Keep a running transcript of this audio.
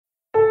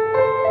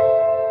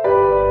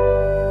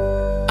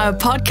A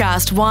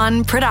Podcast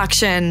One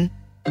production.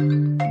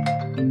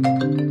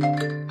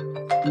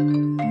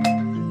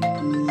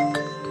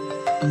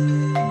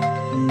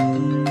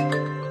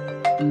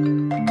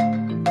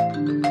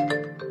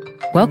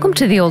 Welcome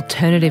to The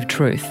Alternative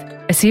Truth,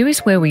 a series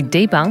where we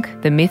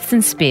debunk the myths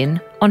and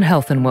spin on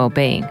health and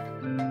well-being.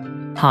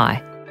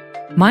 Hi,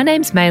 my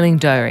name's Mei Ling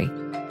Doery,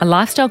 a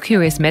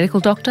lifestyle-curious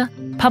medical doctor,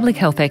 public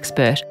health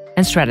expert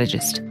and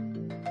strategist.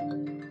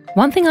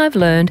 One thing I've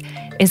learned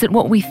is that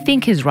what we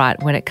think is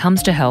right when it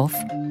comes to health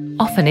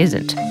often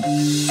isn't.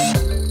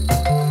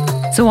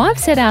 So I've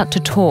set out to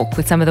talk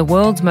with some of the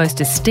world's most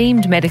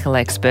esteemed medical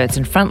experts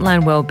and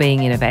frontline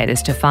wellbeing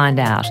innovators to find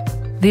out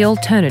the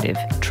alternative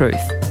truth.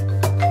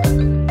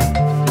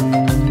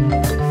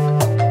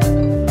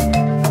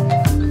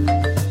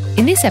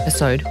 In this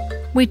episode,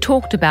 we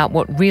talked about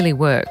what really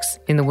works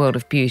in the world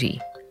of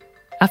beauty.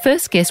 Our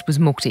first guest was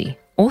Mukti,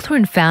 author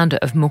and founder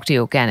of Mukti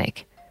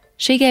Organic.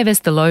 She gave us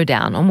the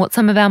lowdown on what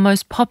some of our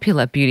most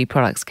popular beauty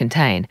products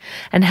contain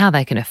and how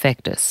they can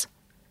affect us.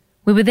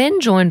 We were then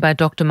joined by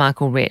Dr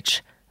Michael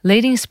Rich,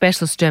 leading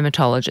specialist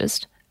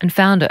dermatologist and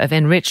founder of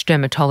Enriched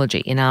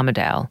Dermatology in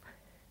Armidale.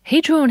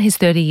 He drew on his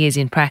 30 years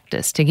in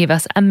practice to give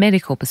us a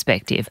medical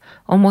perspective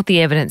on what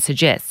the evidence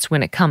suggests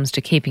when it comes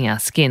to keeping our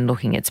skin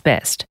looking its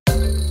best.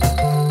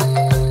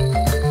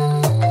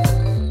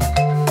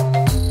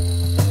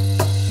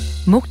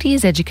 Mukti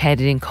is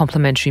educated in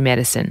complementary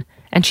medicine,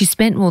 and she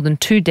spent more than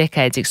 2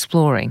 decades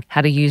exploring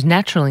how to use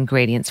natural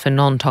ingredients for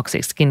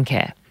non-toxic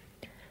skincare.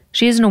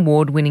 She is an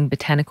award-winning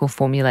botanical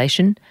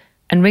formulation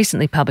and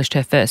recently published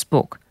her first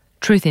book,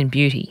 Truth in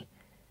Beauty.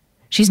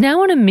 She's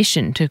now on a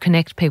mission to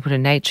connect people to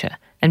nature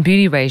and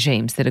beauty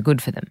regimes that are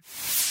good for them.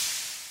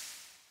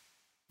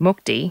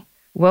 Mukti,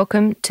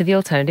 welcome to The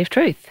Alternative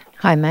Truth.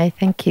 Hi, May.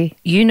 Thank you.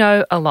 You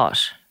know a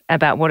lot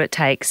about what it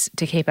takes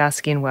to keep our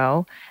skin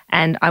well,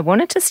 and I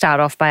wanted to start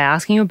off by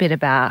asking you a bit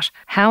about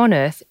how on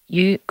earth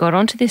you got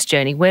onto this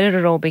journey. Where did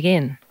it all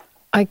begin?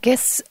 I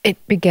guess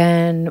it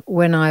began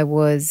when I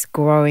was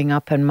growing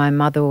up and my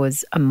mother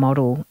was a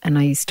model and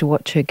I used to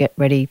watch her get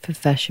ready for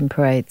fashion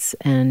parades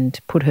and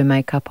put her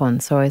makeup on.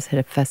 So I always had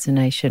a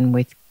fascination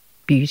with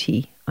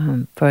beauty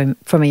from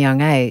a young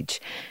age.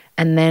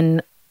 And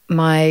then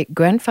my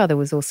grandfather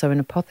was also an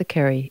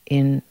apothecary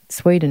in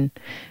Sweden,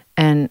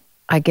 and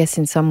I guess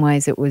in some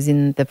ways it was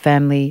in the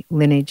family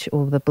lineage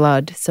or the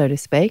blood, so to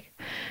speak.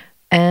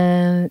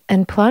 And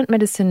plant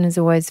medicine has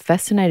always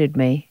fascinated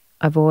me.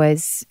 I've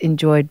always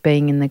enjoyed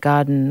being in the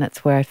garden.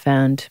 That's where I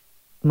found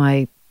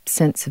my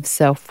sense of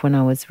self when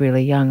I was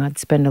really young. I'd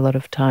spend a lot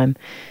of time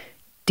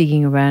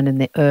digging around in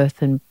the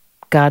earth and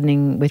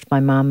gardening with my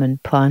mum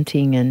and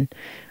planting, and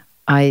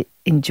I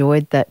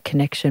enjoyed that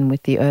connection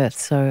with the earth.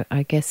 So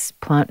I guess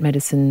plant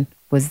medicine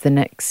was the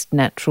next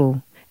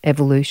natural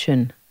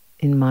evolution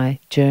in my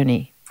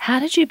journey. How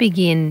did you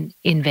begin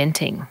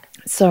inventing?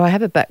 So I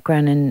have a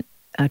background in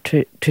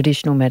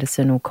traditional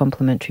medicine or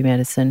complementary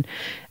medicine,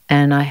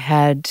 and I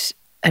had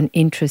an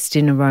interest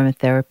in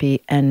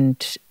aromatherapy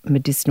and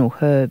medicinal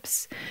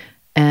herbs.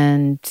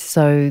 And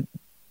so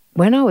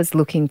when I was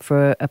looking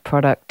for a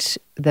product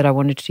that I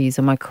wanted to use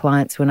on my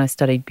clients when I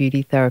studied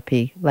beauty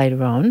therapy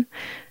later on,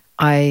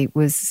 I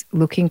was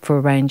looking for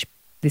a range.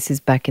 This is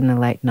back in the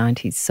late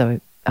 90s, so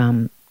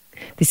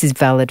this is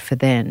valid for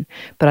then,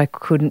 but I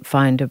couldn't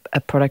find a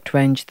product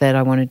range that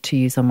I wanted to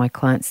use on my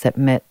clients that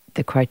met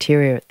the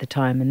criteria at the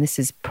time, and this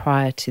is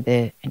prior to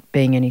there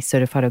being any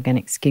certified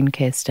organic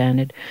skincare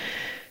standard.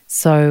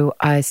 So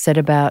I set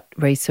about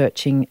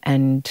researching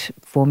and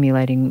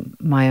formulating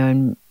my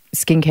own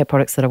skincare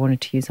products that I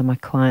wanted to use on my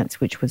clients,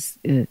 which was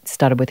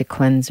started with a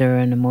cleanser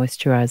and a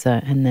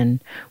moisturiser and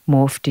then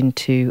morphed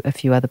into a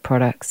few other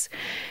products.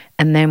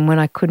 And then when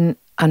I couldn't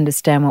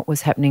understand what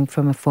was happening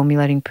from a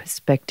formulating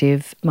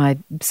perspective, my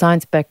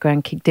science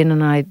background kicked in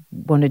and I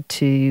wanted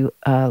to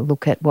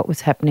look at what was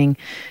happening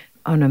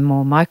on a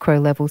more micro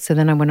level. So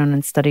then I went on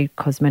and studied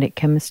cosmetic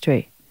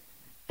chemistry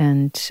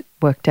and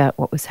worked out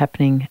what was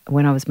happening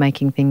when I was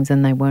making things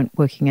and they weren't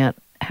working out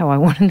how I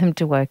wanted them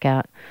to work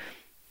out.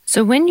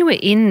 So when you were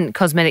in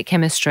cosmetic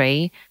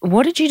chemistry,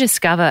 what did you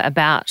discover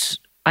about,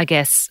 I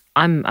guess,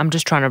 I'm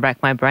just trying to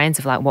rack my brains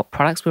of like what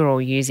products we were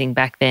all using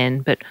back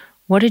then, but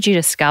what did you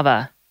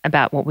discover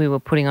about what we were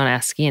putting on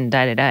our skin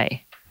day to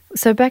day?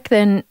 So back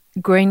then,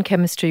 green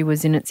chemistry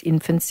was in its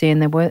infancy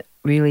and there weren't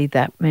really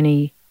that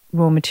many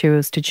raw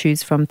materials to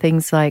choose from.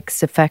 Things like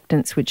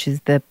surfactants, which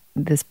is the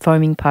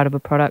foaming part of a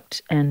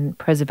product, and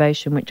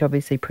preservation, which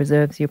obviously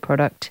preserves your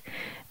product,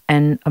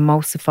 and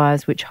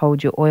emulsifiers, which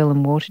hold your oil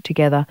and water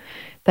together.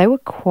 They were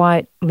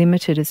quite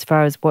limited as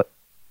far as what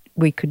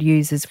we could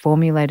use as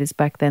formulators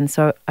back then.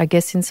 So I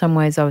guess in some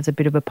ways I was a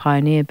bit of a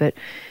pioneer, but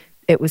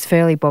it was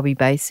fairly Bobby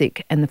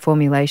Basic, and the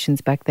formulations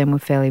back then were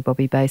fairly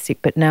Bobby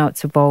Basic. But now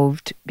it's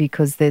evolved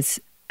because there's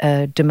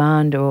a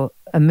demand or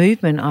a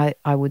movement,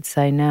 I would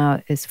say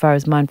now, as far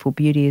as mindful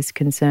beauty is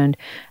concerned,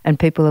 and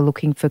people are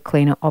looking for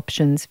cleaner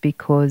options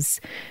because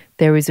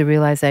there is a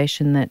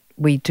realisation that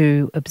we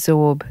do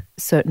absorb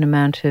a certain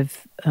amount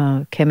of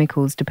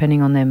chemicals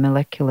depending on their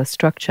molecular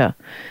structure.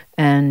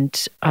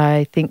 And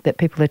I think that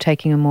people are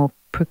taking a more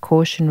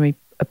precautionary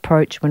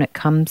approach when it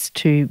comes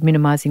to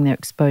minimising their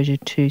exposure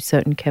to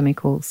certain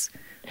chemicals.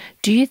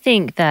 Do you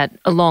think that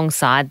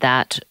alongside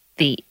that,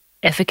 the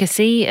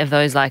efficacy of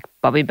those like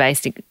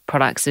bobby-based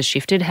products has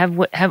shifted?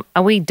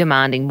 Are we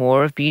demanding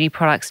more of beauty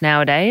products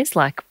nowadays?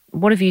 Like,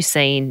 what have you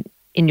seen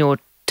in your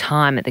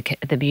time at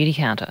the beauty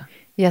counter?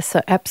 Yes,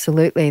 so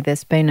absolutely.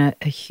 There's been a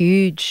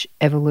huge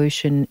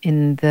evolution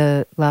in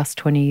the last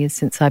 20 years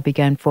since I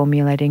began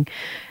formulating,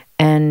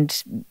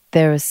 and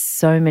there are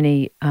so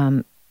many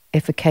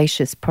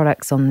efficacious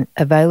products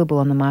available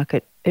on the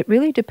market. It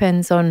really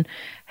depends on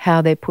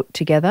how they're put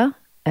together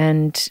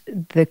and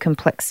the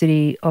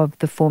complexity of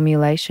the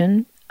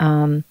formulation,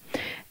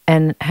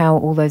 and how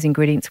all those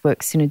ingredients work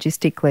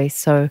synergistically.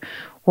 So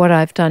what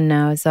I've done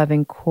now is I've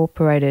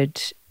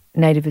incorporated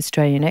native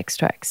Australian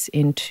extracts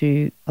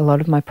into a lot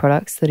of my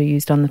products that are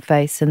used on the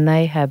face, and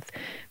they have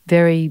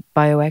very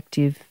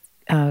bioactive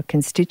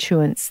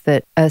constituents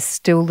that are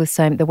still the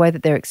same. The way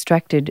that they're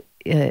extracted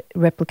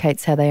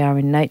replicates how they are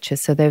in nature.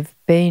 So they've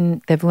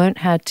learnt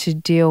how to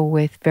deal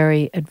with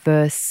very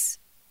adverse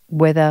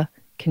weather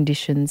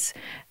conditions,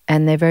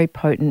 and they're very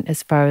potent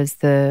as far as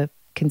the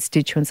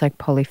constituents like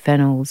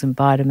polyphenols and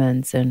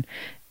vitamins and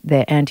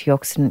their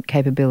antioxidant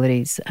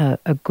capabilities.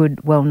 A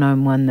good,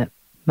 well-known one that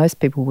most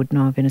people would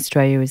know of in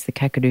Australia is the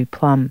Kakadu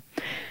plum,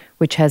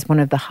 which has one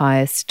of the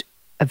highest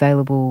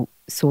available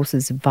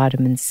sources of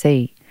vitamin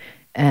C,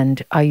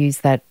 and I use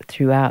that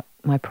throughout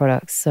my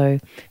products. So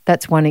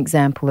that's one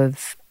example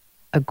of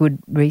a good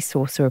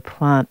resource or a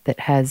plant that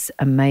has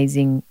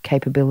amazing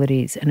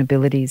capabilities and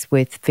abilities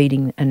with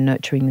feeding and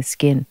nurturing the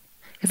skin.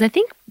 Because I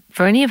think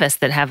for any of us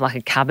that have like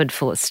a cupboard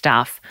full of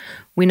stuff,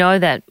 we know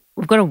that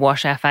we've got to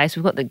wash our face,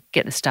 we've got to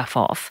get the stuff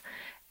off.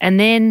 And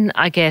then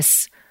I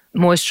guess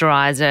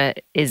moisturiser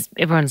is,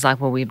 everyone's like,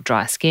 well, we have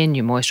dry skin,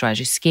 you moisturise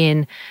your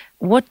skin.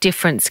 What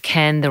difference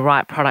can the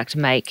right product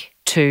make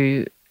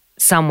to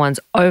someone's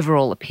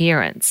overall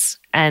appearance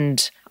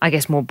and I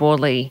guess more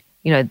broadly,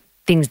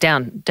 things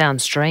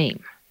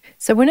downstream?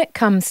 So when it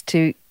comes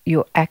to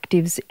your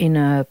actives in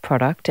a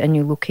product and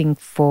you're looking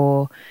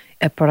for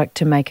a product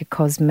to make a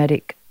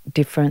cosmetic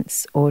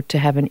difference or to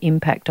have an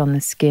impact on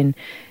the skin,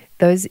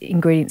 those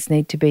ingredients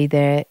need to be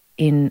there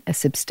in a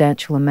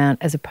substantial amount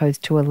as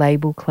opposed to a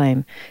label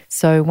claim.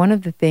 So one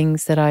of the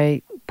things that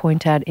I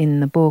point out in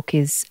the book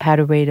is how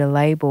to read a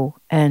label,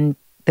 and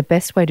the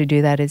best way to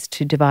do that is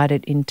to divide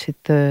it into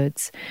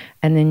thirds.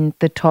 And in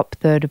the top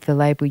third of the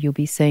label, you'll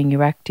be seeing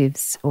your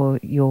actives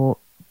or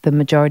the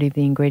majority of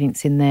the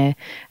ingredients in there,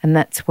 and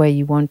that's where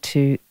you want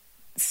to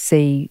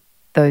see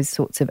those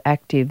sorts of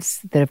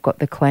actives that have got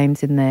the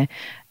claims in there.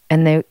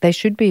 And they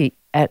should be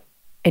at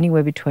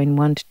anywhere between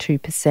 1% to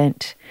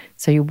 2%.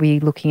 So you'll be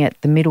looking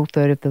at the middle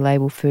third of the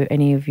label for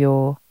any of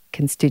your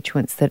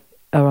constituents that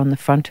are on the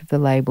front of the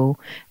label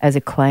as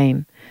a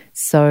claim.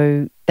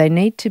 So they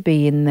need to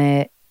be in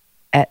there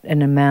at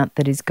an amount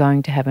that is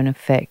going to have an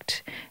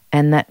effect,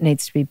 and that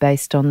needs to be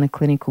based on the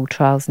clinical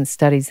trials and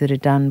studies that are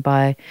done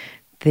by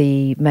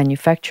the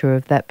manufacturer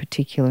of that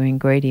particular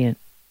ingredient.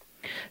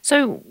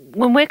 So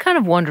when we're kind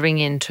of wandering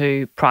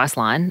into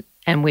Priceline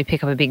and we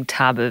pick up a big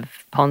tub of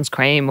Pond's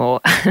cream, or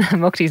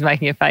Mukti's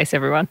making a face,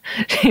 everyone,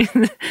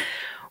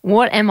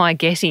 what am I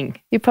getting?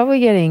 You're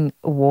probably getting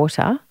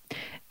water,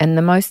 and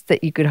the most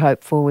that you could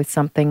hope for with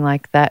something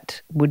like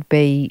that would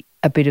be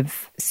a bit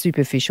of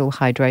superficial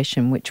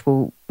hydration, which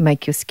will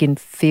make your skin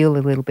feel a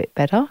little bit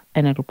better,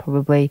 and it'll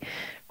probably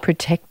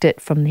protect it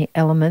from the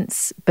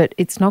elements, but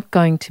it's not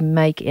going to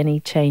make any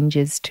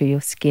changes to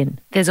your skin.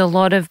 There's a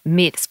lot of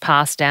myths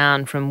passed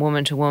down from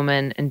woman to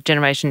woman and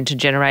generation to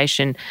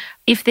generation.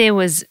 If there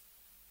was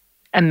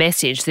a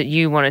message that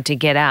you wanted to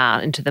get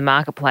out into the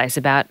marketplace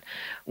about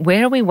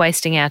where are we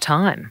wasting our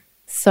time?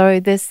 So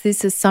there's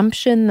this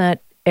assumption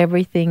that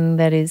everything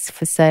that is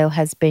for sale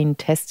has been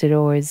tested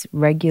or is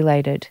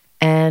regulated,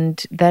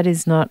 and that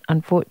is not,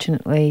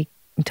 unfortunately,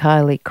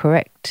 entirely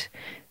correct.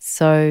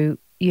 So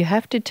you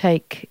have to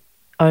take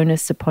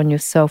onus upon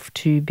yourself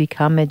to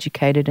become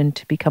educated and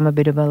to become a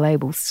bit of a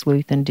label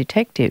sleuth and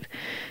detective.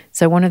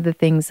 So one of the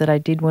things that I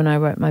did when I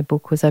wrote my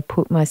book was I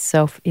put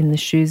myself in the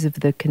shoes of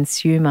the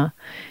consumer,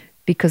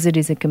 because it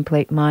is a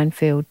complete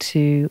minefield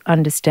to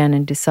understand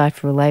and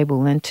decipher a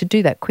label, and to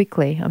do that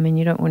quickly. I mean,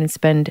 you don't want to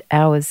spend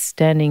hours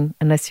standing,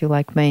 unless you're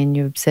like me and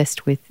you're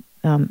obsessed with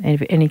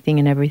anything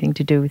and everything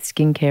to do with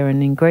skincare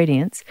and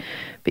ingredients,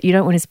 but you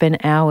don't want to spend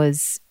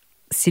hours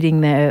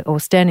sitting there or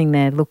standing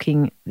there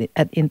looking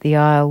in the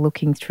aisle,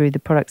 looking through the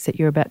products that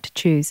you're about to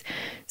choose.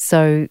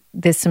 So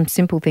there's some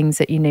simple things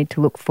that you need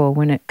to look for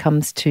when it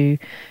comes to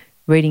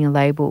reading a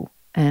label.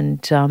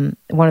 And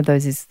one of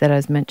those is that I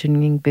was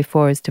mentioning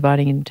before is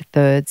dividing into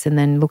thirds, and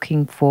then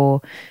looking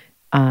for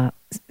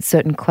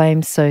certain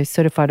claims. So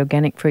certified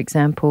organic, for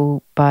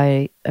example,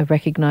 by a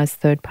recognised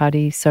third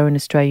party. So in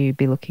Australia, you'd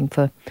be looking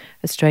for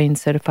Australian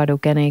certified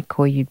organic,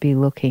 or you'd be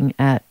looking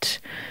at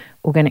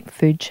organic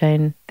food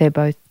chain. They're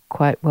both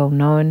quite well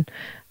known.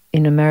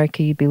 in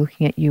America, you'd be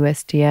looking at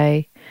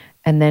USDA.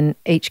 And then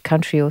each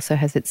country also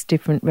has its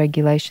different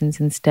regulations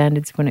and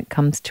standards when it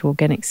comes to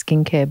organic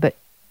skincare. But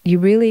you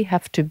really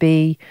have to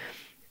be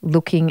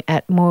looking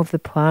at more of the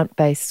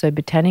plant-based, so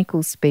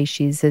botanical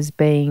species as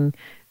being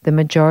the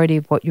majority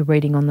of what you're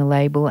reading on the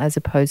label, as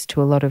opposed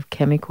to a lot of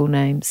chemical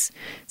names.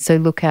 So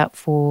look out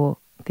for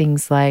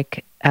things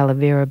like aloe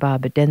vera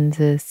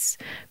barbadensis,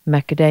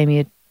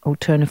 macadamia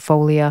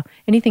alternifolia,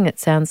 anything that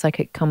sounds like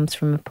it comes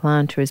from a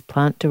plant or is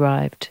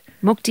plant-derived.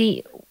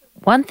 Mukti,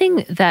 one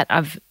thing that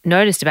I've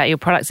noticed about your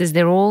products is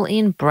they're all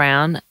in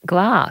brown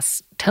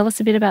glass. Tell us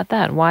a bit about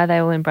that. Why are they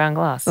all in brown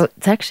glass? Well,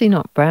 it's actually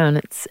not brown.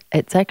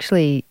 It's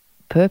actually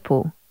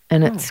purple,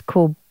 and it's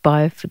called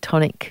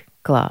biophotonic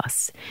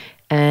glass.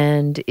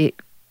 And it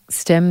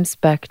stems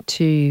back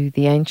to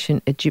the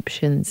ancient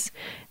Egyptians,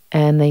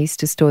 and they used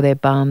to store their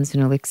balms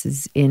and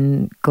elixirs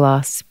in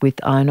glass with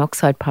iron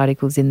oxide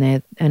particles in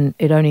there, and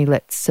it only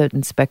lets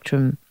certain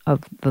spectrum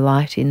of the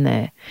light in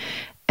there.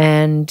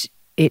 And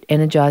it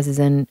energizes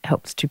and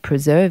helps to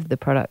preserve the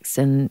products,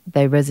 and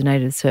they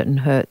resonate at certain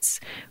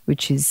hertz,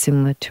 which is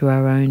similar to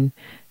our own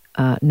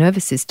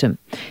nervous system.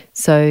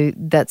 So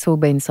that's all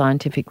been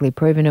scientifically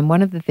proven. And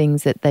one of the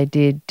things that they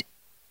did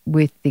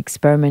with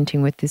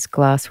experimenting with this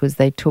glass was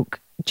they took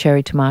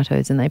cherry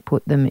tomatoes and they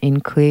put them in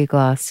clear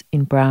glass,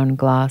 in brown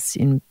glass,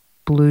 in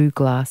blue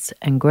glass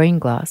and green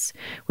glass,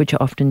 which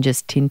are often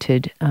just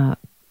tinted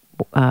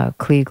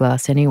clear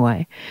glass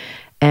anyway.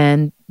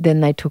 And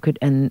then they took it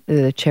and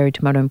the cherry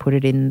tomato and put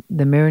it in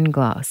the mirin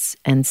glass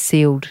and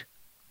sealed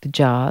the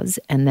jars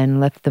and then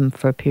left them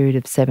for a period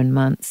of 7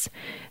 months.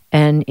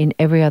 And in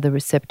every other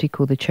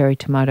receptacle, the cherry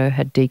tomato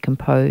had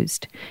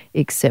decomposed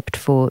except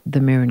for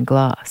the mirin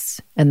glass.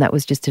 And that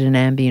was just at an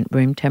ambient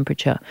room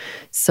temperature.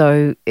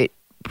 So it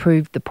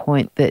proved the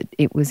point that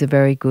it was a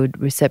very good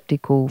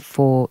receptacle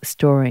for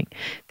storing.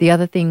 The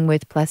other thing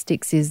with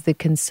plastics is the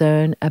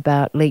concern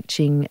about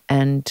leaching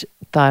and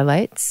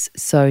phthalates.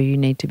 So you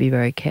need to be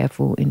very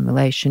careful in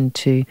relation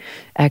to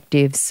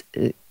actives.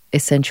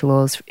 Essential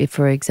oils, if,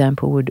 for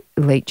example, would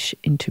leach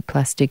into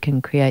plastic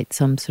and create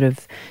some sort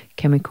of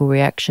chemical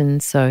reaction.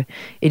 So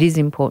it is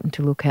important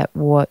to look at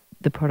what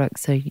the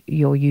products that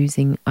you're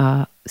using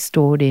are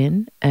stored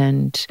in,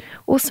 and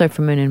also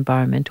from an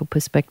environmental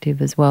perspective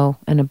as well,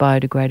 and a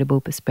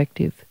biodegradable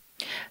perspective.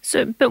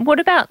 So, but what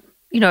about,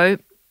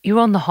 you're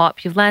on the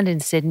hop, you've landed in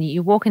Sydney,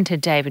 you walk into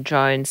David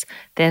Jones,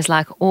 there's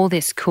like all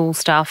this cool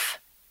stuff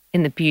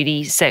in the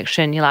beauty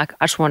section. You're like,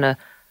 I just want to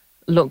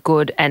look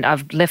good and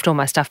I've left all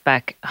my stuff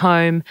back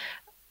home.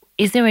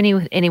 Is there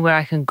anywhere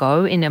I can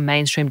go in a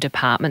mainstream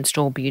department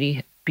store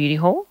beauty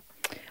hall?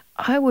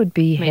 I would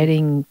be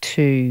heading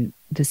to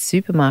the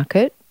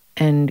supermarket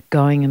and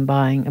going and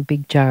buying a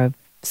big jar of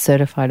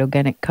certified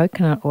organic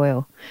coconut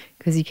oil,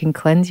 because you can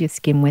cleanse your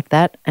skin with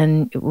that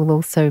and it will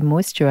also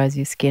moisturize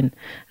your skin.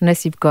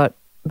 Unless you've got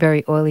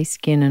very oily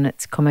skin and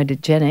it's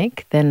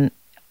comedogenic, then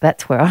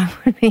that's where I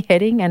would be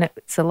heading, and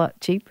it's a lot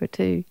cheaper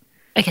too.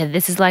 Okay,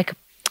 this is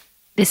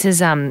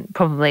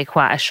probably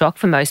quite a shock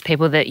for most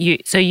people that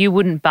you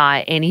wouldn't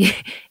buy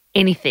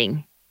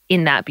anything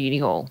in that beauty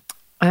hall.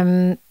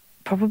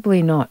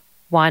 Probably not.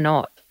 Why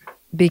not?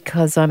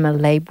 Because I'm a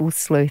label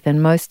sleuth,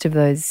 and most of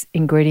those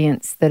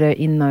ingredients that are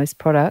in those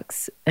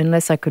products,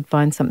 unless I could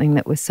find something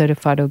that was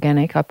certified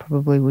organic, I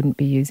probably wouldn't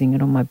be using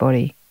it on my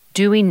body.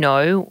 Do we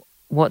know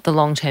what the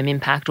long-term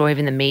impact or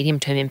even the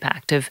medium-term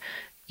impact of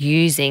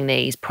using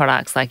these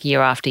products like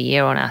year after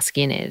year on our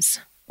skin is?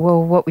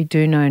 Well, what we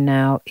do know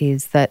now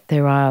is that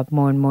there are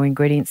more and more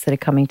ingredients that are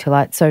coming to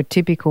light. So a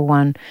typical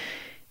one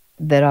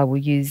that I will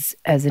use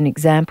as an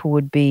example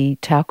would be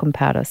talcum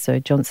powder. So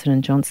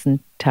Johnson & Johnson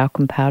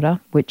talcum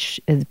powder,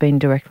 which has been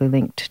directly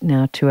linked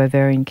now to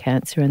ovarian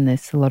cancer, and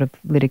there's a lot of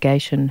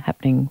litigation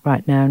happening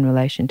right now in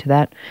relation to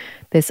that.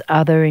 There's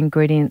other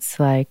ingredients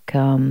like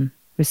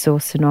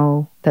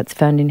resorcinol that's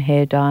found in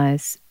hair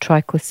dyes,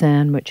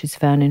 triclosan, which is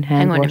found in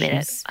hand washes. Hang on a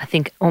minute. I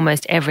think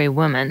almost every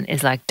woman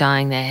is like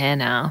dyeing their hair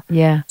now.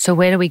 Yeah. So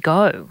where do we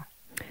go?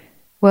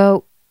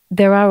 Well,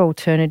 there are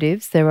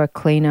alternatives. There are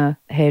cleaner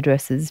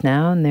hairdressers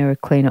now, and there are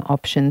cleaner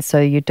options. So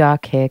your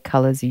dark hair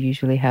colours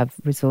usually have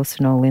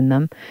resorcinol in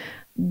them.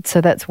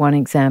 So that's one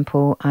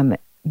example.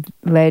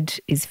 Lead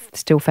is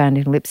still found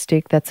in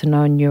lipstick. That's a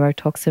known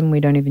neurotoxin. We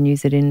don't even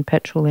use it in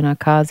petrol in our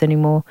cars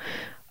anymore.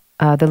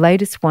 The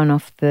latest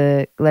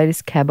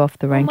cab off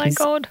the rank is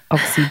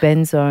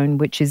oxybenzone,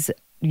 which is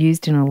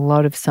used in a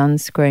lot of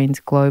sunscreens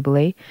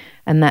globally,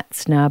 and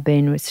that's now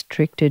been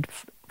restricted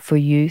for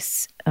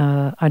use.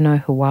 I know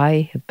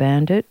Hawaii have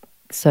banned it,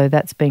 so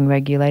that's being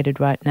regulated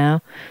right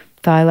now.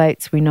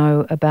 Phthalates we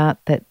know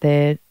about, that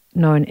they're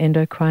known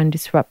endocrine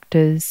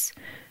disruptors.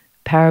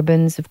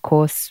 Parabens, of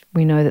course,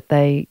 we know that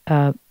they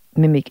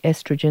mimic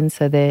estrogen,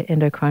 so they're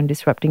endocrine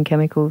disrupting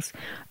chemicals.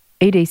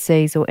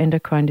 EDCs, or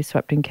endocrine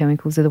disrupting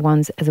chemicals, are the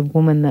ones as a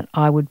woman that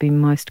I would be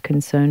most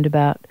concerned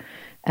about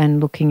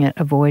and looking at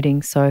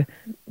avoiding. So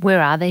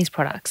where are these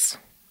products?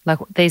 Like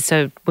these,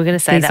 so we're going to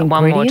say that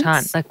one more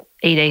time. Like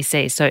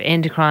EDC, so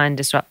endocrine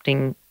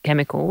disrupting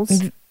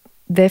chemicals.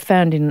 they're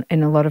found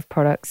in a lot of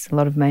products, a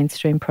lot of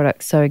mainstream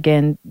products. So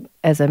again,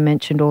 as I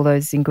mentioned, all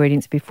those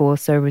ingredients before,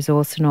 so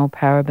resorcinol,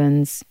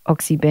 parabens,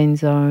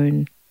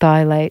 oxybenzone,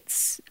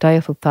 phthalates.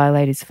 Diethyl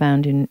phthalate is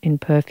found in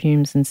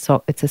perfumes, and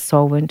it's a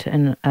solvent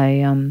and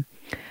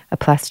a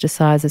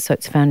plasticizer, so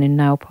it's found in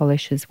nail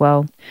polish as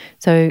well.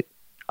 So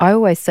I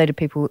always say to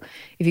people,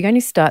 if you're going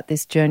to start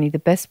this journey, the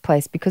best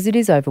place, because it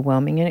is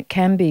overwhelming and it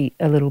can be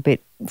a little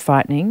bit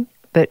frightening,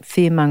 but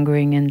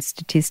fear-mongering and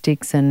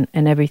statistics and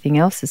everything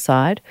else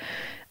aside,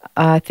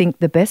 I think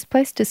the best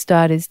place to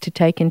start is to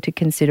take into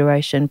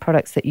consideration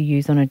products that you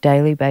use on a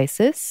daily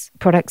basis,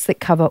 products that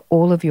cover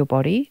all of your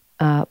body,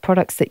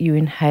 products that you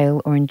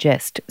inhale or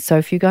ingest. So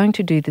if you're going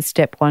to do the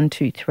step 1,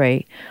 2,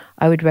 3,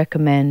 I would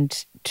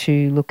recommend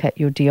to look at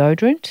your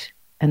deodorant,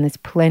 and there's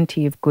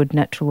plenty of good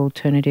natural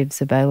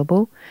alternatives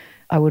available.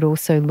 I would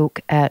also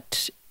look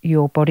at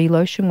your body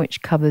lotion,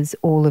 which covers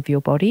all of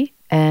your body.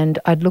 And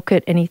I'd look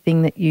at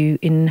anything that you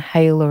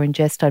inhale or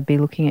ingest. I'd be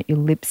looking at your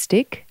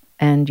lipstick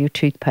and your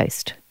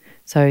toothpaste.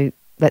 So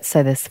let's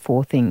say there's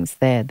 4 things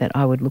there that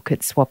I would look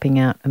at swapping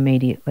out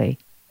immediately.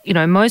 You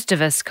know, most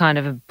of us kind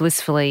of are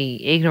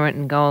blissfully ignorant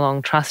and go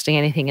along trusting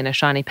anything in a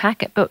shiny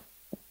packet. But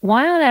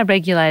why aren't our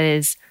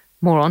regulators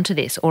more onto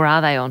this, or are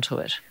they onto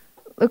it?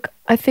 Look,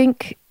 I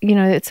think, you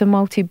know, it's a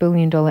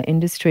multi-billion-dollar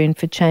industry, and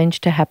for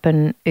change to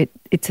happen,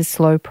 it's a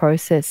slow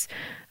process.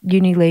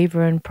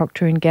 Unilever and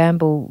Procter &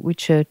 Gamble,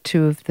 which are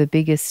 2 of the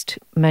biggest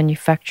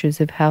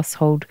manufacturers of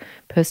household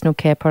personal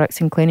care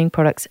products and cleaning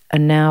products, are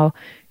now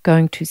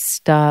going to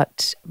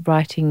start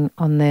writing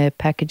on their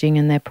packaging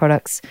and their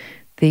products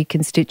the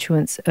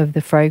constituents of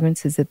the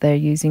fragrances that they're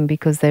using,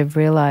 because they've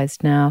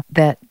realised now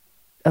that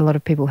a lot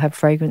of people have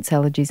fragrance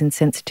allergies and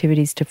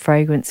sensitivities to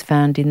fragrance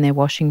found in their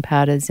washing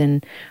powders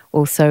and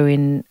also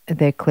in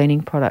their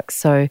cleaning products.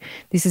 So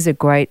this is a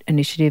great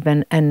initiative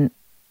and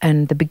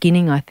the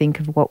beginning, I think,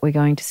 of what we're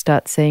going to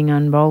start seeing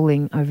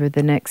unrolling over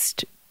the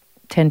next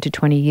 10 to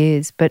 20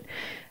 years. But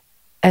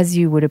as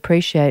you would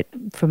appreciate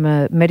from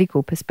a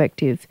medical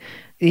perspective,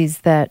 is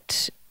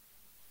that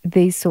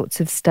these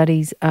sorts of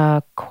studies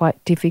are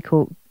quite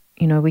difficult.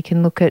 You know, we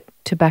can look at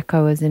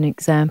tobacco as an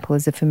example,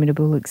 as a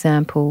formidable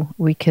example.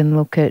 We can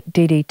look at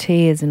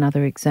DDT as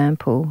another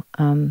example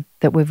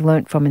that we've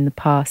learnt from in the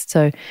past.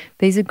 So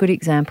these are good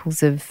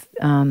examples of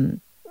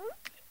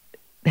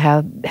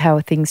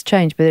how things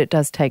change, but it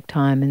does take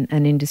time,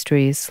 and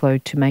industry is slow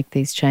to make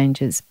these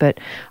changes. But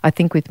I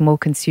think with more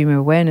consumer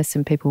awareness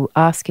and people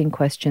asking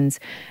questions,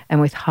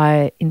 and with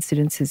higher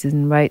incidences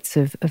and rates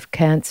of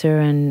cancer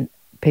and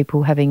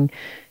people having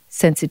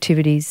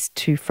sensitivities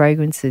to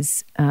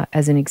fragrances,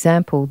 as an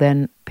example,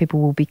 then people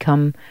will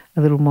become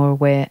a little more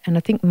aware. And I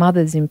think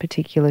mothers in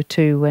particular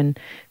too, when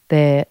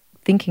they're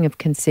thinking of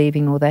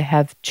conceiving or they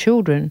have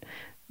children,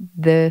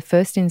 the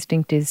first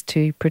instinct is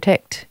to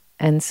protect.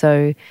 And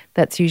so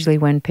that's usually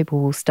when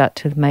people will start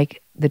to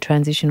make the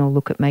transition or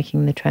look at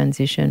making the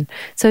transition.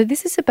 So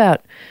this is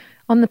about,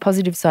 on the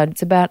positive side,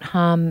 it's about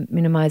harm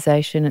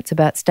minimisation. It's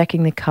about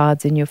stacking the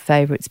cards in your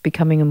favour. It's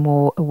becoming a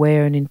more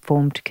aware and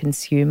informed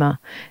consumer.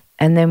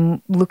 And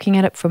then looking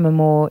at it from a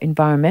more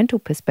environmental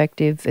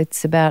perspective,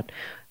 it's about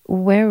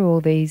where are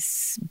all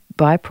these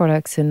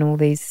byproducts and all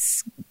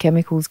these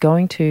chemicals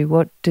going to?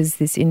 What does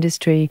this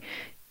industry,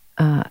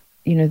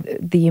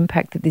 the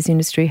impact that this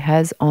industry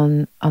has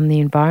on the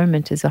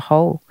environment as a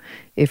whole?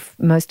 If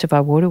most of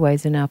our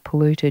waterways are now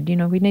polluted, you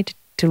know, we need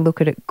to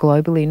look at it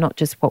globally, not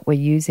just what we're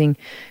using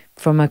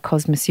from a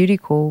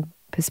cosmeceutical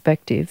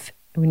perspective.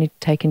 We need to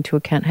take into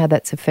account how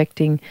that's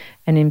affecting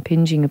and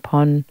impinging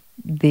upon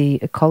the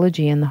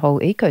ecology and the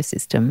whole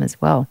ecosystem as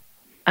well.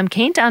 I'm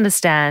keen to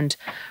understand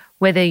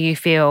whether you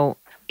feel,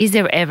 is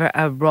there ever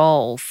a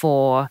role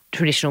for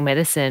traditional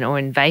medicine or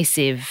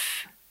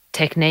invasive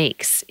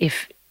techniques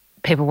if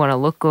people want to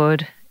look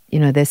good? You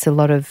know, there's a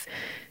lot of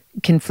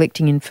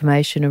conflicting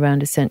information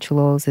around essential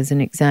oils as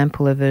an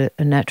example of a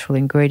natural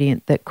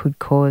ingredient that could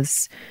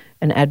cause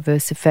an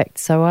adverse effect.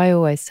 So I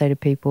always say to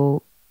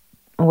people,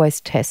 always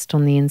test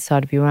on the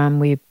inside of your arm.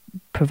 We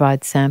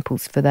provide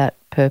samples for that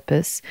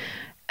purpose.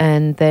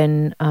 And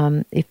then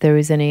if there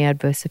is any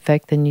adverse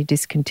effect, then you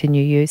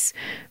discontinue use.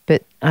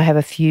 But I have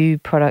a few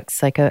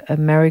products like a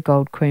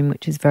marigold cream,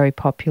 which is very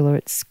popular.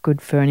 It's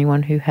good for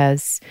anyone who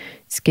has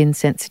skin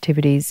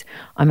sensitivities.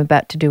 I'm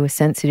about to do a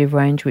sensitive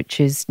range, which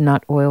is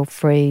nut oil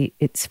free.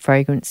 It's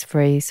fragrance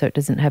free, so it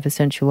doesn't have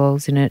essential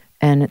oils in it.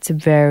 And it's a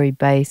very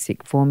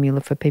basic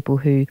formula for people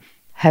who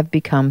have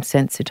become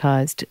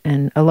sensitized.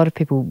 And a lot of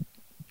people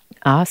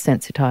are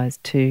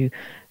sensitized to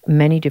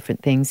many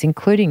different things,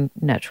 including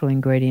natural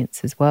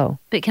ingredients as well.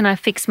 But can I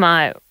fix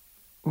my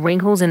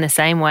wrinkles in the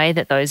same way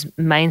that those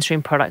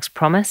mainstream products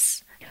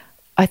promise?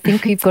 I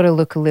think you've got to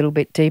look a little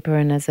bit deeper,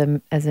 and as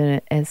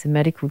a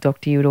medical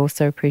doctor, you would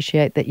also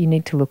appreciate that you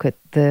need to look at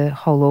the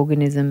whole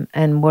organism,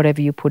 and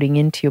whatever you're putting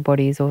into your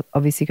body is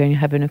obviously going to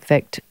have an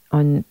effect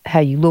on how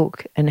you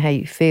look and how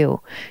you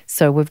feel.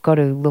 So we've got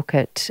to look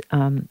at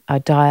our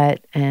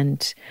diet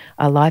and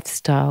our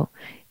lifestyle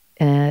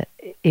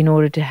in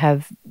order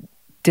to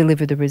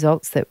deliver the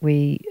results that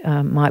we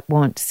might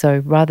want.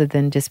 So rather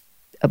than just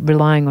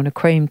relying on a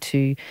cream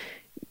to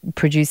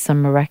produce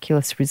some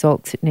miraculous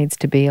results. It needs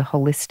to be a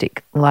holistic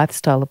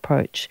lifestyle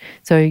approach.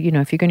 So,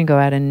 if you're going to go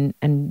out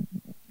and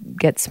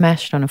get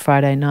smashed on a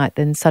Friday night,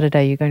 then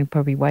Saturday you're going to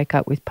probably wake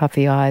up with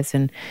puffy eyes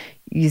and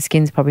your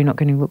skin's probably not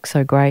going to look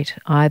so great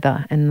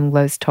either. And all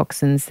those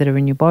toxins that are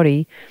in your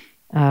body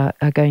are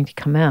going to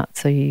come out.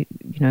 So,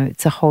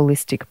 it's a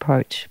holistic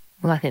approach.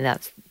 Well, I think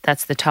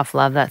that's the tough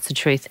love. That's the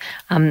truth.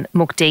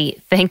 Mukti,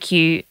 thank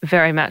you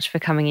very much for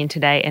coming in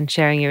today and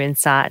sharing your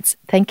insights.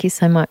 Thank you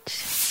so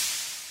much.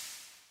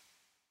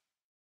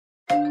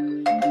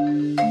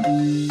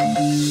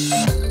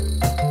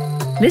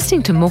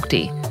 Listening to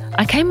Mukti,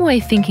 I came away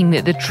thinking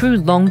that the true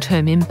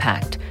long-term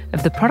impact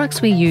of the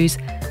products we use,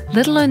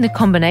 let alone the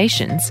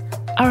combinations,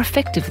 are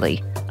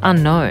effectively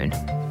unknown.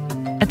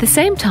 At the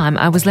same time,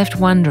 I was left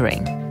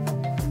wondering,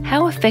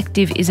 how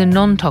effective is a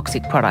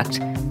non-toxic product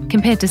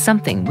compared to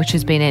something which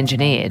has been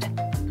engineered?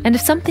 And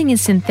if something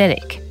is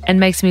synthetic and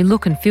makes me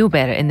look and feel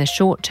better in the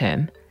short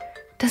term,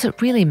 does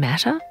it really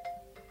matter?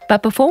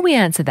 But before we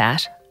answer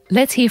that,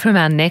 let's hear from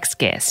our next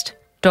guest,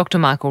 Dr.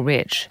 Michael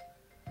Rich.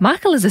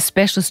 Michael is a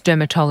specialist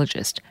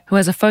dermatologist who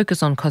has a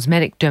focus on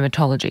cosmetic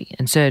dermatology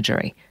and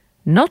surgery,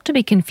 not to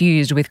be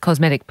confused with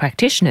cosmetic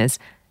practitioners,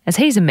 as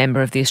he's a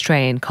member of the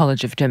Australian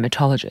College of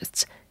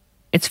Dermatologists.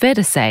 It's fair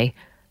to say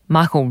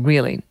Michael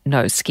really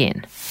knows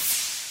skin.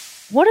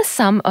 What are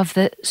some of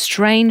the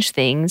strange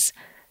things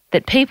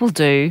that people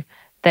do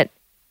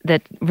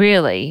that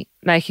really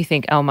make you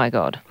think, oh my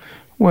God?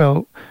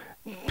 Well,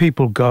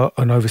 people go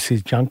on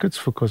overseas junkets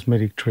for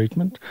cosmetic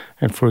treatment.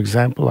 And for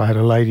example, I had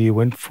a lady who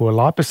went for a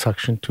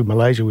liposuction to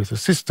Malaysia with her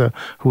sister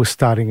who was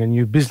starting a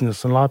new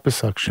business in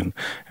liposuction.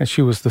 And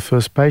she was the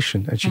first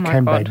patient. And she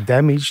came back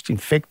damaged,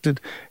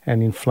 infected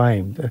and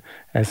inflamed,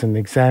 as an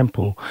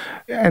example.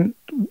 And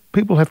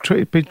people have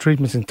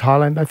treatments in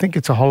Thailand. I think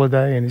it's a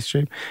holiday and it's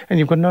cheap. And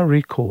you've got no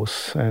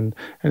recourse. And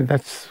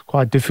that's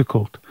quite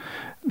difficult.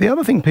 The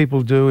other thing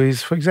people do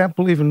is, for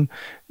example, even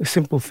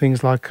simple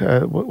things like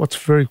what's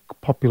very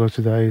popular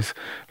today is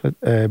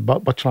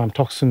botulinum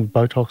toxin,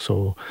 Botox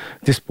or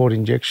Dysport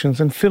injections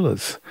and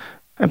fillers.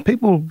 And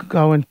people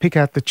go and pick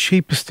out the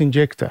cheapest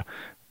injector.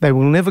 They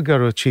will never go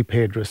to a cheap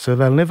hairdresser.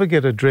 They'll never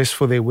get a dress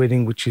for their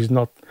wedding which is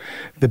not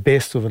the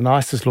best or the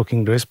nicest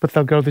looking dress, but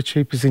they'll go to the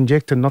cheapest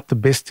injector, not the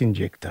best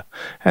injector.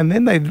 And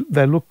then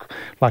they look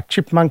like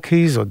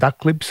chipmunkies or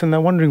duck lips, and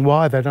they're wondering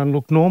why they don't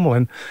look normal.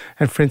 And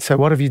friends say,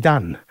 what have you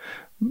done?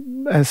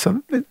 And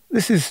so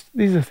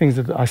these are things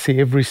that I see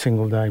every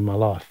single day in my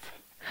life.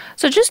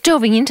 So just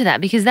delving into that,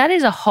 because that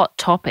is a hot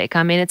topic.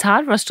 I mean, it's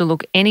hard for us to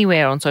look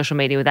anywhere on social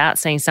media without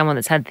seeing someone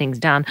that's had things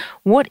done.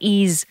 What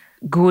is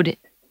good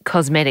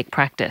cosmetic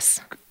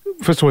practice?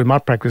 First of all, in my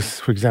practice,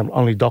 for example,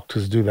 only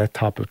doctors do that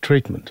type of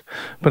treatment.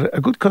 But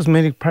a good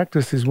cosmetic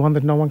practice is one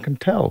that no one can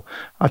tell.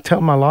 I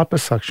tell my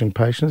liposuction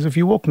patients, if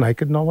you walk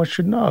naked, no one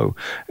should know.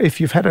 If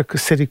you've had a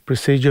cosmetic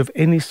procedure of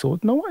any sort,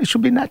 it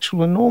should be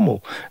natural and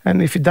normal.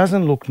 And if it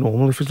doesn't look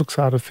normal, if it looks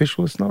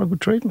artificial, it's not a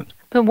good treatment.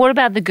 But what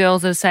about the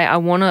girls that say, I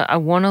want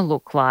to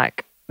look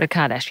like the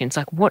Kardashians?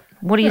 Like, what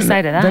do you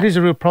say to that? That is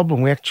a real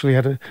problem. We actually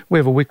have a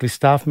weekly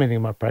staff meeting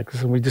in my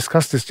practice, and we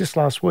discussed this just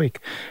last week.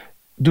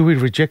 Do we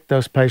reject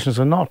those patients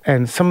or not?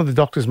 And some of the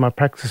doctors in my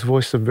practice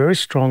voiced a very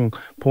strong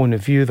point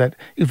of view that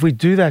if we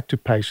do that to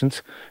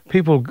patients,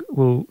 people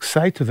will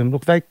say to them,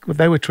 look,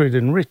 they were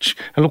treated and rich,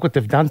 and look what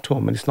they've done to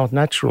them, and it's not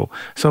natural.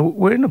 So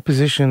we're in a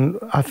position,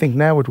 I think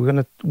now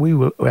we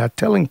are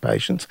telling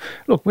patients,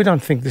 look, we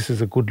don't think this is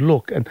a good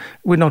look, and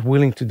we're not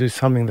willing to do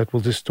something that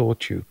will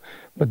distort you.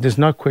 But there's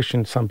no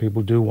question some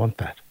people do want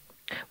that.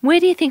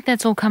 Where do you think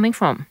that's all coming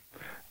from?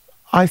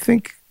 I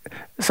think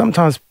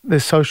sometimes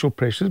there's social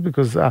pressures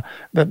because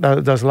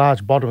those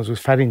large bottoms with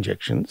fat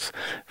injections,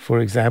 for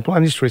example,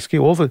 and it's risky.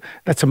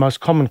 That's the most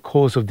common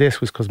cause of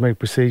death with cosmetic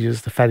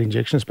procedures, the fat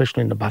injection,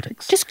 especially in the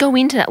buttocks. Just go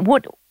into that.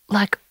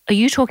 Are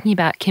you talking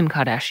about Kim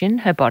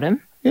Kardashian, her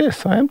bottom?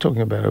 Yes, I am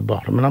talking about her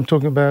bottom, and I'm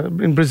talking about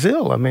in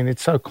Brazil. I mean,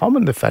 it's so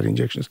common, the fat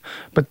injections.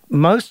 But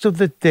most of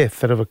the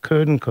deaths that have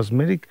occurred in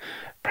cosmetic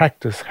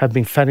practice have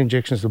been fat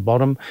injections at the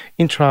bottom.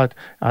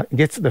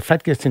 The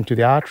fat gets into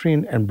the artery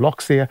and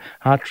blocks the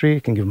artery.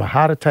 It can give them a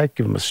heart attack,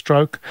 give them a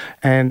stroke,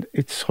 and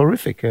it's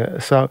horrific.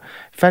 So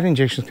fat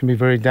injections can be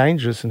very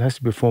dangerous and has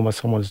to be performed by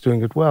someone who's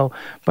doing it well.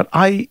 But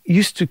I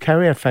used to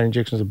carry out fat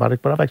injections at the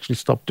buttock, but I've actually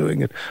stopped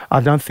doing it. I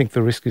don't think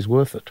the risk is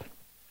worth it.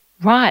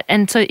 Right.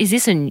 And so is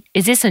this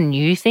a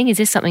new thing? Is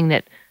this something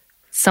that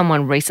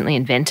someone recently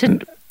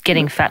invented,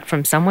 getting fat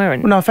from somewhere?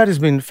 No, fat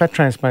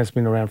transplant has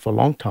been around for a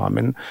long time.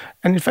 And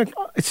in fact,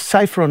 it's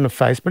safer on the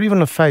face, but even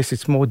on the face,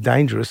 it's more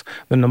dangerous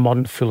than the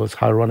modern fillers,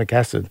 hyaluronic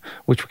acid,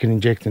 which we can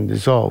inject and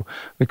dissolve.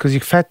 Because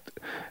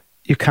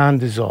you can't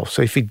dissolve.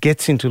 So if it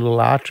gets into the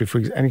little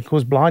artery, and it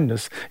causes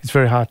blindness, it's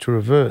very hard to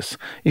reverse.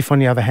 If, on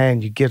the other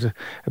hand, you get a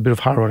bit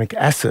of hyaluronic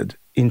acid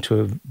into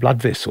a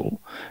blood vessel,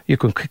 you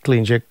can quickly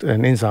inject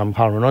an enzyme,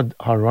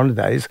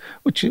 hyaluronidase,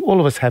 which all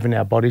of us have in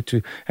our body,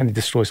 and it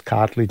destroys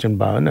cartilage and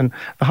bone. And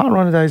the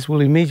hyaluronidase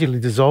will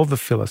immediately dissolve the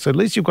filler. So at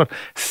least you've got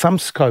some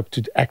scope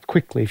to act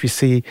quickly if you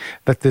see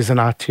that there's an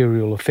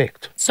arterial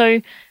effect.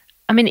 So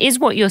I mean, is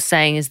what you're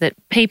saying is that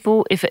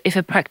people, if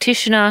a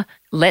practitioner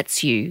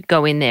lets you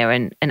go in there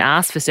and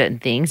ask for certain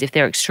things, if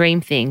they're extreme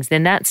things,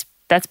 then that's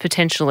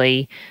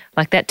potentially,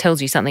 like, that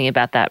tells you something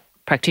about that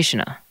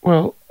practitioner.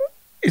 Well,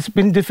 it's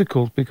been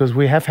difficult because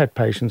we have had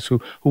patients who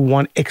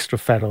want extra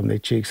fat on their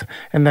cheeks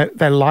and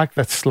they like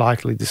that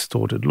slightly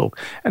distorted look.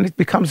 And it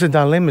becomes a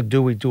dilemma.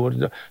 Do we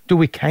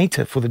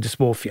cater for the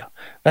dysmorphia?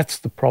 That's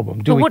the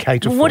problem. Do we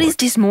cater for it? What is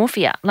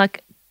dysmorphia?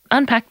 Like,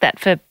 unpack that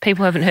for people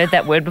who haven't heard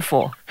that word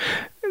before.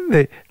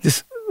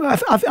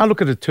 I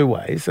look at it two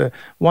ways.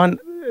 One,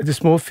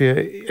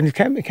 dysmorphia, and it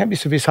can be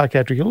severe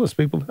psychiatric illness.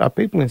 People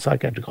in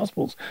psychiatric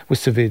hospitals with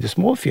severe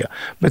dysmorphia.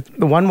 But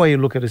the one way you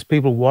look at it is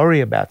people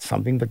worry about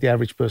something that the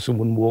average person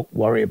wouldn't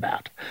worry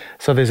about.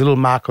 So there's a little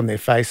mark on their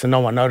face and no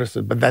one notices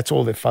it, but that's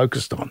all they're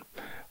focused on.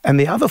 And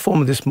the other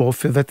form of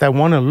dysmorphia, that they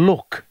want to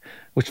look,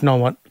 which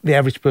the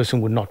average person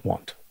would not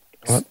want.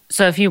 Right?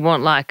 So if you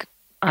want, like,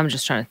 I'm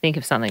just trying to think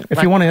of something.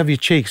 If you want to have your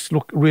cheeks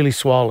look really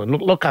swollen,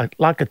 look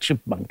like a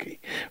chipmunky,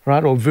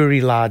 right? Or very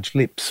large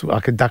lips,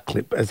 like a duck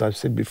lip, as I've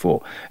said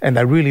before, and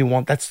they really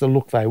that's the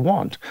look they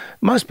want.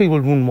 Most people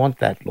wouldn't want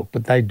that look,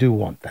 but they do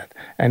want that,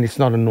 and it's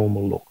not a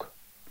normal look.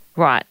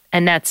 Right,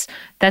 and that's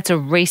a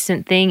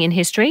recent thing in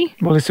history?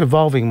 Well, it's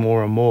evolving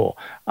more and more.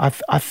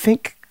 I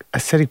think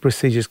aesthetic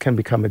procedures can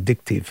become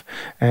addictive.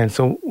 And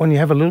so when you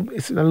have a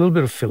little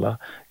bit of filler,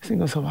 you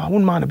think, oh, I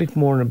wouldn't mind a bit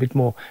more and a bit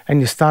more.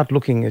 And you start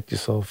looking at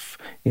yourself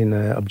in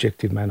an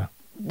objective manner.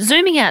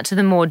 Zooming out to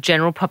the more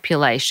general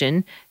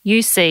population,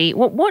 you see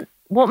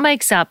what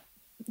makes up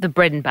the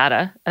bread and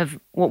butter of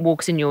what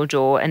walks in your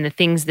door and the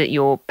things that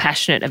you're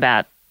passionate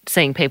about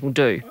seeing people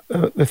do?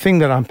 The thing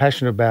that I'm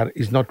passionate about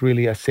is not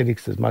really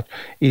aesthetics as much,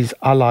 is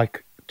I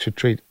like to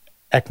treat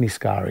acne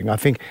scarring. I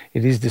think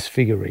it is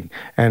disfiguring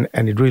and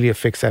it really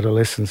affects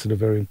adolescents at a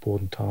very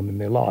important time in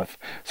their life.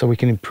 So we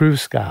can improve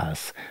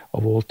scars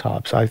of all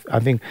types. I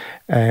think,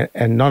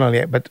 and not only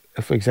that, but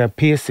for example,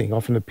 piercing.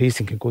 Often the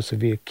piercing can cause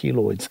severe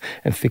keloids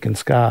and thicken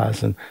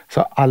scars. And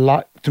so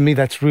to me,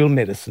 that's real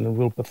medicine and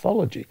real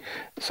pathology.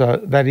 So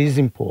that is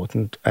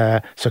important.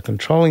 So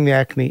controlling the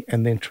acne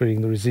and then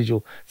treating the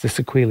residual, the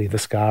sequelae, the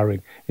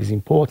scarring is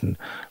important.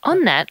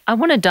 On that, I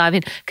want to dive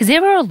in because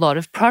there are a lot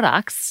of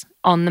products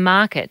on the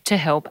market to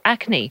help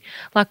acne.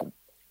 Like,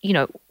 you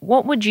know,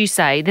 what would you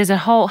say? There's a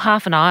whole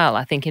half an aisle,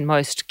 I think, in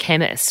most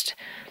chemists.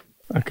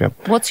 Okay.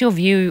 What's your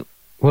view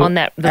on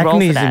that, the role for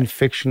that? Acne is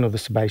infection of the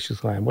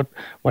sebaceous gland.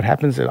 What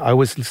happens is I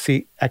always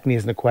see acne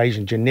as an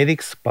equation.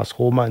 Genetics plus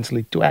hormones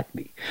lead to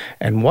acne.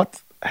 And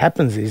what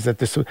happens is that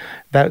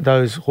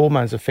those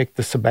hormones affect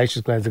the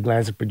sebaceous glands, the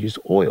glands that produce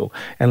oil,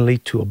 and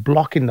lead to a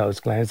block in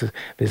those glands.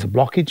 There's a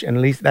blockage, and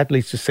that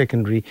leads to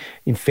secondary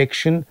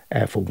infection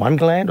for one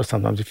gland, or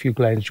sometimes a few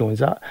glands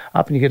joins up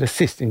and you get a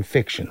cyst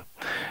infection.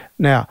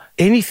 Now,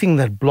 anything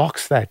that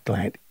blocks that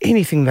gland,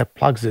 anything that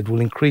plugs it,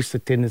 will increase the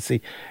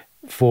tendency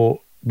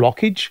for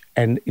blockage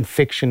and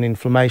infection,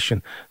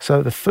 inflammation.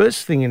 So the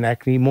first thing in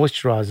acne,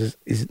 moisturizers,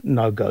 is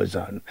no-go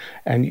zone.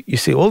 And you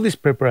see all these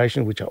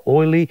preparations which are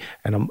oily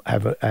and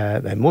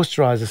they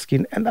moisturize the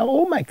skin, and they'll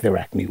all make their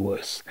acne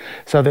worse.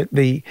 So that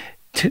the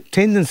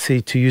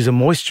tendency to use a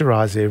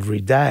moisturizer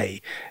every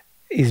day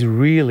is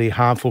really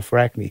harmful for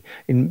acne.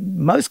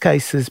 In most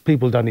cases,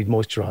 people don't need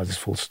moisturizers,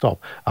 full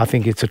stop. I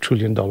think it's $1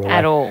 trillion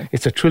at all.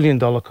 It's $1 trillion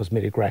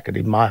cosmetic racket,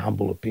 in my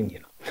humble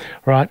opinion.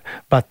 Right?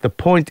 But the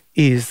point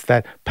is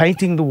that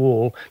painting the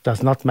wall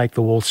does not make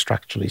the wall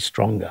structurally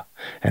stronger.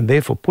 And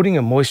therefore, putting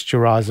a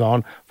moisturizer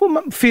on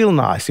will feel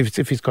nice. If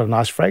it's got a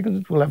nice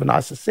fragrance, it will have a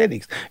nice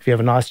aesthetics. If you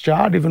have a nice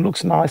jar, it even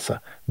looks nicer.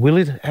 Will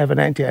it have an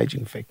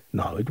anti-aging effect?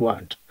 No, it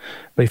won't.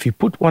 But if you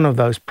put one of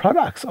those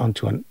products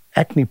onto an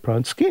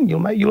acne-prone skin,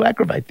 you'll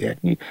aggravate the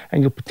acne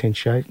and you'll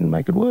potentiate and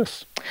make it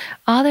worse.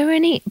 Are there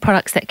any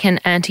products that can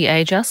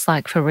anti-age us,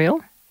 like for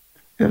real?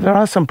 Yeah, there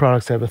are some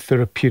products that have a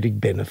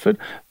therapeutic benefit.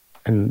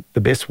 And the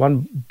best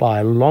one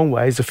by a long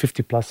way is a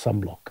 50-plus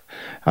sunblock.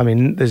 I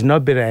mean, there's no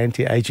better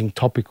anti-aging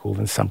topical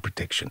than sun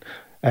protection.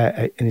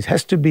 And it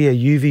has to be a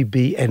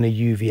UVB and a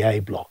UVA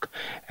block.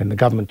 And the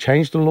government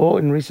changed the law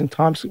in recent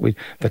times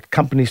that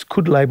companies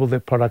could label their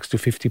products to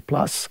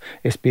 50-plus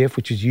SPF,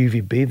 which is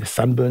UVB, the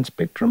sunburn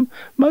spectrum.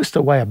 Most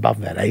are way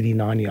above that, 80,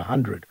 90,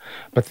 100.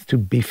 But to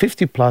be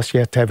 50-plus, you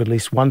have to have at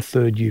least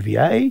 1/3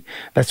 UVA.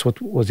 That's what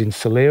was in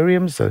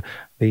solariums,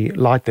 the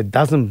light that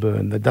doesn't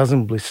burn, that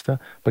doesn't blister,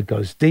 but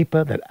goes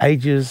deeper, that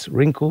ages,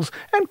 wrinkles,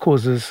 and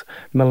causes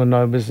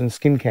melanomas and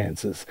skin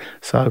cancers.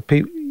 So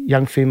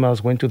young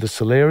females went to the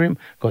solarium,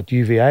 got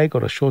UVA,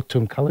 got a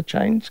short-term colour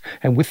change,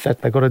 and with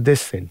that they got a death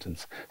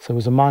sentence. So it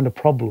was a minor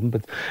problem,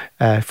 but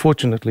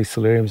fortunately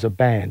solariums are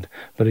banned.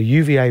 But a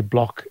UVA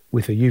block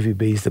with a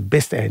UVB is the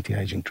best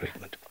anti-aging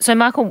treatment. So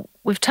Michael,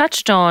 we've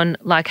touched on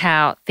like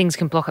how things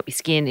can block up your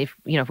skin. If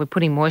we're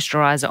putting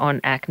moisturiser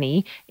on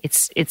acne,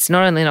 it's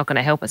not only not going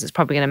to help us, it's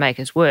probably going to make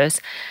us worse.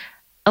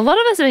 A lot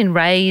of us have been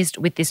raised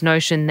with this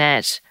notion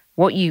that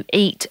what you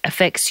eat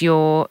affects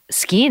your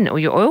skin or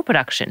your oil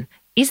production.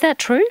 Is that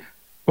true?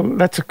 Well,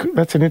 that's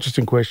an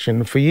interesting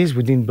question. For years,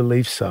 we didn't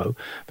believe so.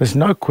 There's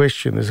no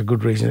question there's a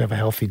good reason to have a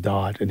healthy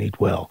diet and eat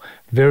well.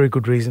 Very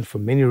good reason for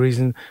many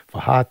reasons,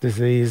 for heart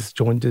disease,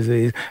 joint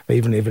disease,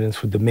 even evidence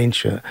for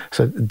dementia.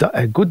 So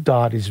a good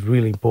diet is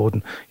really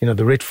important. You know,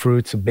 the red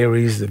fruits, the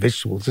berries, the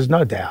vegetables, there's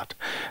no doubt.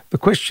 The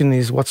question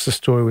is, what's the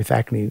story with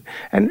acne?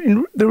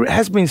 And there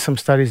has been some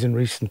studies in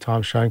recent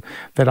times showing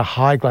that a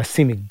high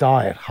glycemic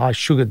diet, high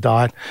sugar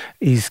diet,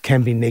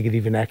 can be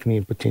negative in acne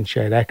and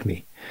potentiate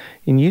acne.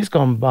 In years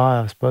gone by,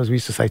 I suppose we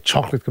used to say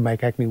chocolate can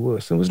make acne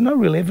worse. There was no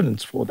real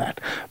evidence for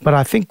that. But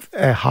I think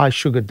a high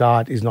sugar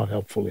diet is not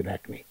helpful in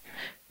acne.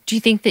 Do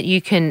you think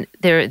that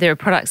there are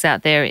products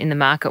out there in the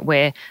market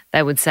where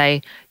they would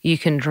say you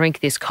can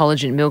drink this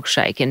collagen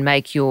milkshake and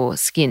make your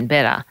skin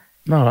better?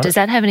 No. Does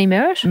that have any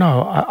merit?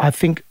 No, I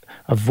think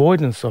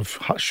avoidance of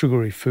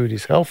sugary food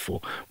is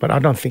helpful, but I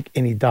don't think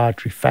any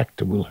dietary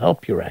factor will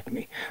help your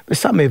acne. There's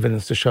some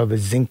evidence to show that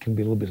zinc can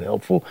be a little bit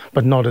helpful,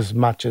 but not as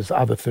much as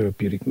other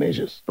therapeutic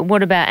measures. But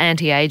what about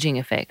anti-aging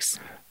effects?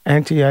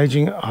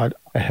 Anti-aging, a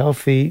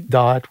healthy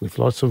diet with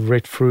lots of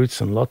red fruits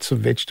and lots of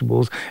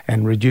vegetables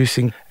and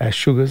reducing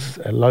sugars,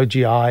 a low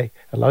GI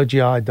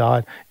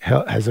diet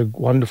has a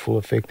wonderful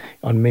effect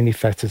on many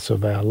facets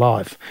of our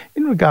life.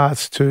 In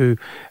regards to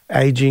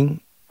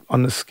aging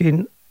on the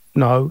skin,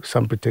 no.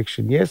 Some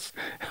protection, yes.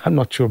 I'm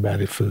not sure about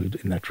the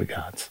food in that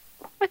regards.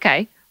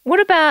 Okay.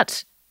 What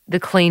about the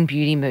clean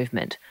beauty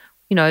movement?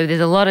 You know, there's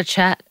a lot of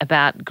chat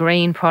about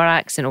green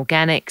products and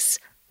organics.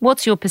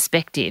 What's your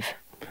perspective?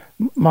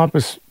 My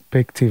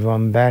perspective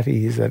on that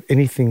is that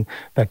anything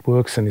that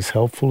works and is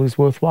helpful is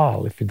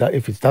worthwhile. If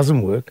it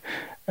doesn't work,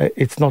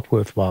 it's not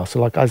worthwhile.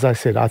 So like, as I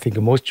said, I think a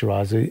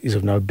moisturiser is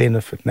of no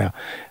benefit. Now,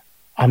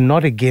 I'm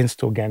not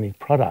against organic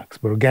products,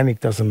 but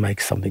organic doesn't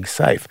make something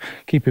safe.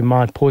 Keep in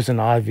mind, poison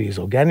ivy is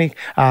organic,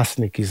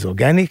 arsenic is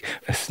organic,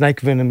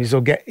 snake venom is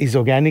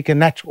organic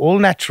and all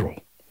natural,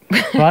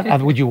 right?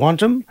 Would you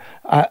want them?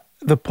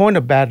 The point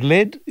about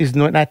lead is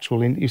not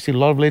natural. You see a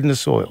lot of lead in the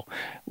soil.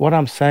 What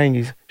I'm saying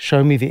is,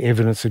 show me the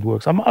evidence it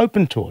works. I'm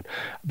open to it,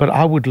 but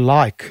I would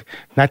like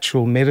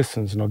natural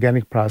medicines and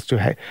organic products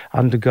to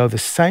undergo the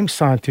same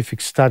scientific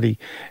study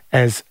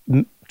as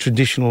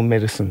traditional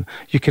medicine.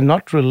 You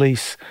cannot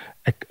release,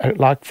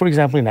 like for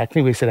example in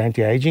acne, we said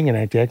anti-aging and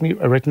anti-acne,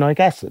 retinoic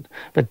acid.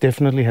 That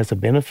definitely has a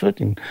benefit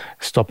in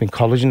stopping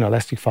collagen,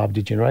 elastic fibre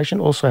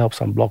degeneration, also helps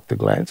unblock the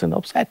glands and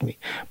helps acne.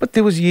 But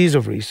there was years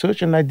of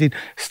research and they did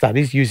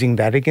studies using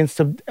that against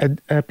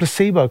a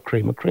placebo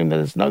cream, a cream that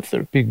has no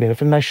therapeutic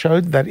benefit, and they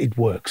showed that it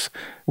works.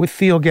 With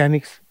the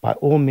organics, by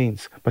all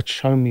means, but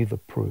show me the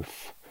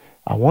proof.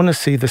 I want to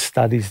see the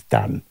studies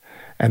done.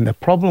 And the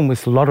problem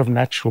with a lot of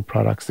natural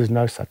products, there's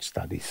no such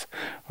studies,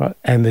 right?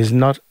 And there's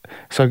not.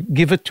 So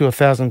give it to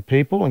 1,000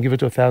 people and give it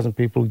to 1,000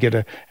 people who get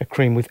a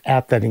cream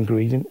without that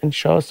ingredient and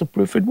show us the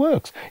proof it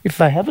works. If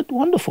they have it,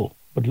 wonderful.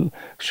 But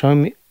show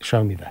me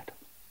that.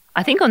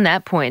 I think on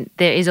that point,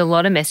 there is a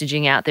lot of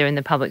messaging out there in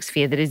the public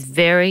sphere that is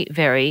very,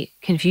 very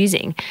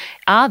confusing.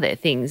 Are there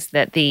things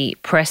that the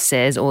press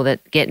says or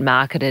that get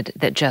marketed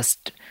that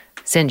just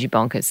send you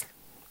bonkers?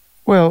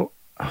 Well,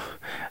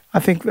 I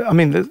think,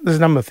 there's a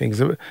number of things.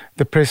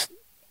 The press,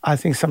 I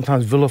think,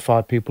 sometimes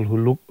vilify people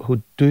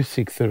who do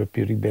seek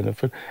therapeutic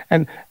benefit.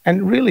 And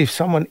really, if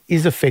someone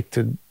is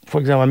affected,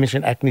 for example, I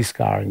mentioned acne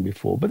scarring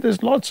before, but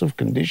there's lots of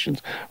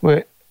conditions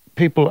where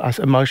people are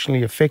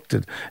emotionally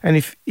affected. And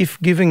if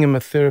giving them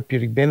a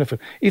therapeutic benefit,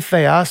 if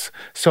they are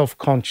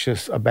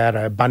self-conscious about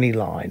a bunny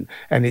line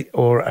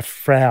or a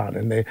frown,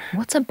 and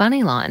what's a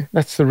bunny line?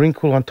 That's the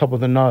wrinkle on top of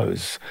the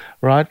nose,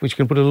 right? Which you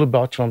can put a little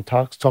botulinum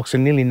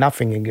toxin, nearly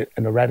nothing,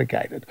 and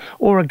eradicate it.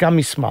 Or a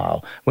gummy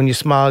smile. When you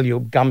smile, your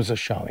gums are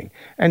showing.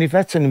 And if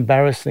that's an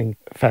embarrassing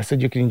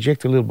facet, you can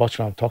inject a little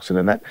botulinum toxin,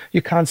 and that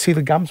you can't see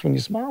the gums when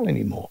you smile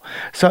anymore.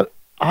 So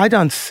I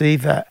don't see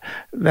that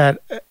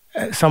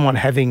someone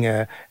having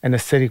an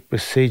aesthetic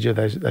procedure,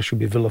 they should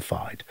be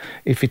vilified.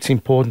 If it's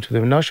important to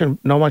them,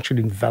 no one should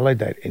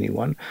invalidate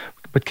anyone,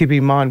 but keep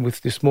in mind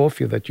with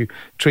dysmorphia that you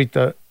treat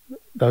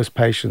those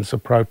patients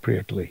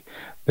appropriately.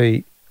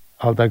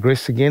 I'll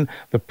digress again.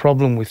 The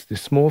problem with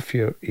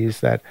dysmorphia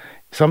is that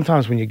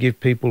sometimes when you give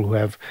people who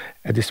have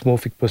a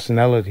dysmorphic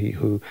personality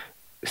who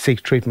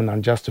seek treatment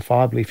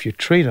unjustifiably, if you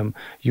treat them,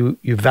 you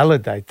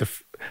validate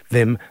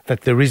them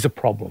that there is a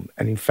problem.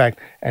 And in fact,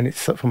 and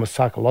it's from a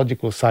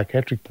psychological,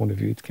 psychiatric point of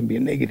view, it can be a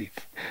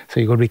negative.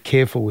 So you've got to be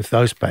careful with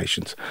those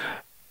patients.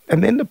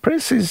 And then the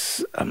press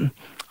is,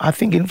 I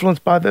think,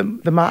 influenced by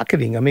the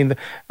marketing. I mean,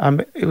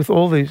 with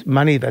all the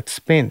money that's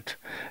spent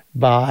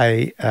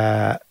by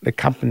the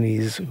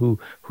companies who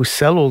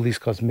sell all these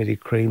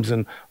cosmetic creams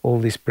and all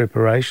these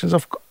preparations,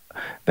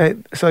 they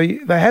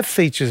have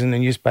features in the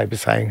newspaper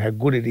saying how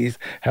good it is,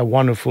 how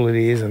wonderful it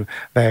is, and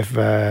they have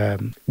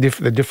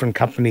the different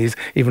companies,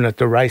 even at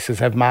the races,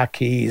 have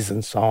marquees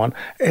and so on.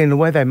 And the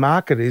way they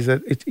market is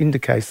that it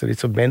indicates that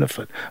it's a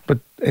benefit. But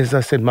as I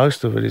said,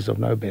 most of it is of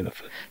no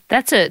benefit.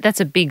 That's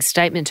a big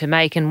statement to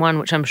make, and one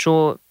which I'm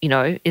sure,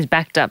 is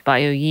backed up by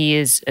your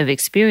years of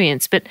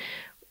experience. But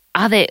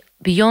are there,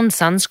 beyond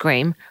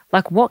sunscreen,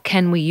 like what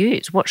can we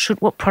use?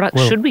 What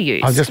products should we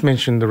use? I just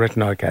mentioned the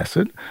retinoic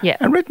acid. Yeah.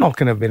 And retinol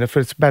can have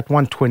benefits. It's about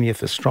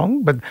 1/20th as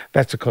strong, but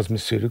that's a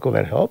cosmeceutical.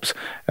 That helps.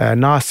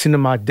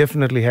 Niacinamide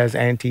definitely has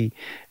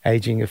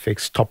anti-aging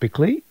effects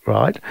topically,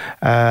 right?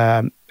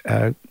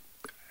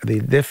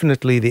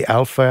 Definitely the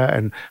alpha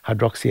and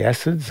hydroxy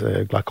acids,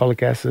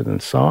 glycolic acid and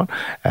so on,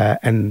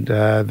 and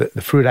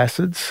the fruit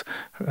acids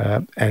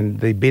and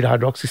the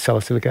beta-hydroxy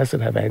salicylic acid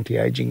have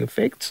anti-aging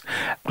effects.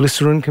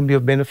 Glycerin can be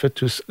of benefit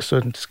to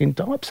certain skin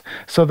types.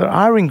 So there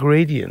are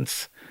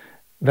ingredients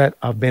that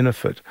are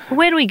benefit.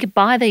 Where do we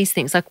buy these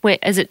things? Like, where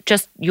is it?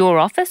 Just your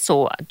office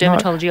or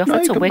dermatology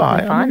office, or where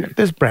can we find them?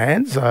 There's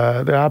brands.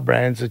 There are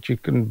brands that you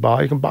can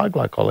buy. You can buy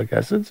glycolic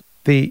acids.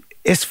 The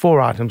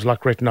S4 items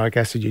like retinoic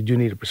acid, you do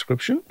need a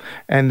prescription.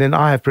 And then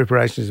I have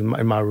preparations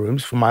in my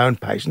rooms for my own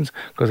patients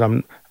because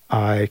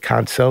I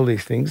can't sell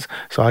these things.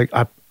 So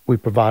we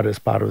provide it as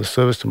part of the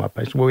service to my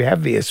patients, where we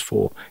have the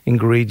S4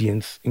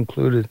 ingredients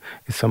included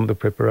in some of the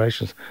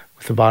preparations,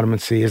 with the vitamin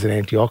C as an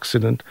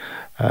antioxidant,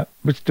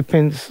 which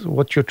depends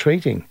what you're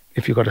treating.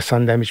 If you've got a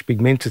sun-damaged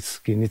pigmented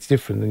skin, it's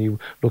different than you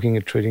looking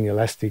at treating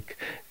elastic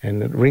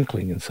and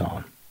wrinkling and so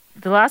on.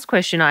 The last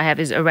question I have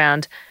is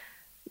around,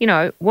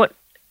 what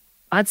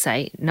I'd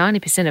say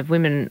 90% of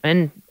women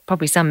and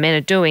probably some men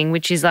are doing,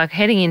 which is like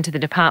heading into the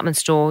department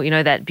store,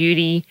 that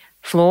beauty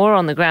floor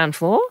on the ground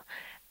floor,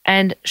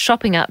 and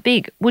shopping up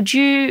big.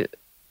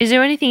 Is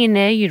there anything in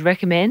there you'd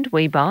recommend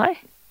we buy?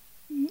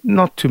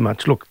 Not too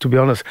much. Look, to be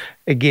honest,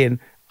 again,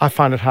 I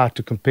find it hard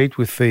to compete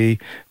with the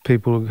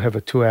people who have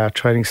a 2-hour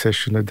training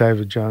session at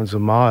David Jones or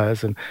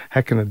Myers, and how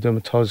can a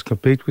dermatologist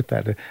compete with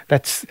that?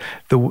 That's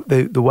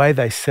the way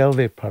they sell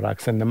their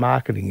products, and the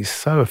marketing is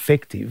so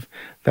effective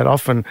that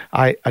often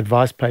I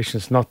advise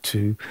patients not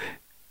to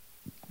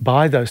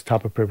buy those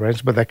type of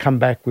preparations, but they come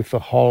back with a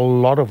whole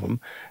lot of them,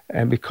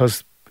 and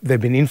because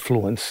they've been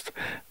influenced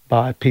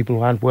by people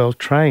who aren't well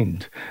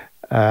trained.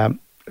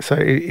 So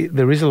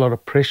there is a lot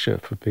of pressure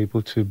for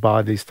people to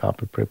buy these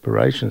type of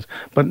preparations.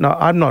 But no,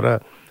 I'm not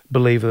a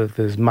believer that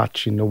there's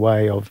much in the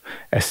way of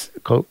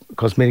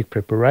cosmetic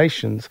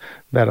preparations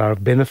that are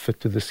of benefit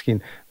to the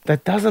skin.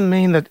 That doesn't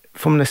mean that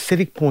from an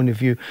aesthetic point of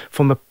view,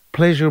 from a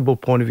pleasurable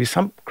point of view,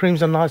 some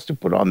creams are nice to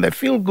put on, they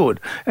feel good.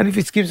 And if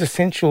it gives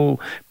essential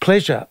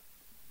pleasure,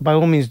 by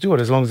all means do it,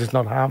 as long as it's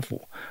not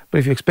harmful. But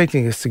if you're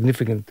expecting a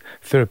significant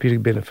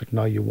therapeutic benefit,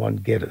 no, you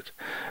won't get it.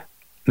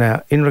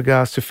 Now, in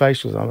regards to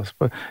facials, I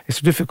suppose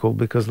it's difficult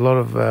because a lot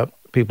of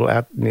people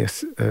out there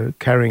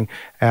carrying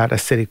out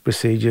aesthetic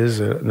procedures,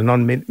 the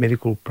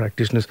non-medical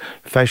practitioners,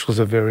 facials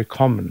are very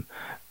common.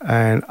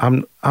 And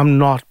I'm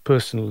not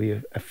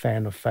personally a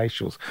fan of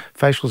facials.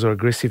 Facials are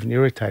aggressive and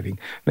irritating.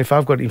 And if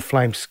I've got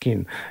inflamed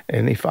skin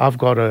and if I've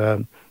got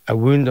a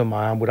wound on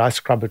my arm, would I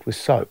scrub it with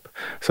soap?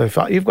 So if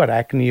you've got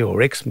acne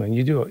or eczema and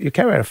you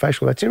carry out a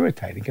facial, that's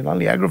irritating, can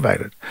only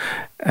aggravate it.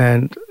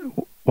 And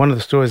one of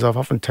the stories I've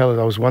often tell is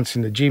I was once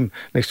in the gym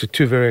next to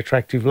 2 very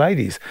attractive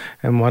ladies,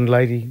 and one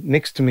lady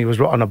next to me was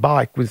on a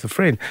bike with a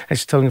friend, and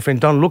she's telling a friend,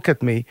 "Don't look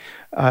at me.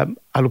 I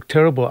look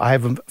terrible. I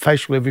have a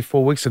facial every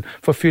 4 weeks, and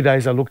for a few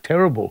days I look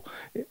terrible.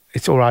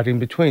 It's all right in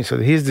between." So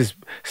here's this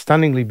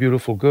stunningly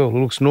beautiful girl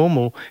who looks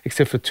normal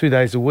except for 2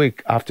 days a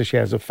week after she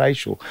has a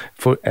facial,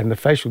 and the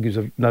facial gives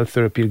her no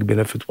therapeutic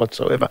benefits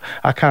whatsoever.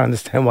 I can't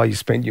understand why you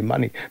spend your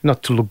money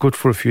not to look good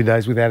for a few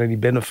days without any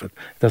benefit.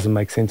 It doesn't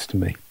make sense to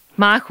me.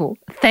 Michael,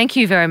 thank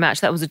you very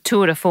much. That was a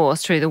tour de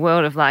force through the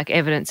world of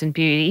evidence and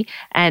beauty.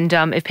 And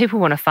if people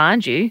want to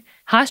find you,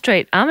 High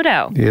Street,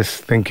 Armidale. Yes,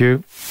 thank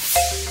you.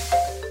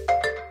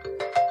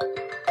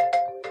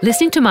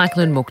 Listening to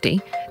Michael and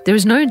Mukti, there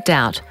is no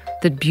doubt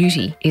that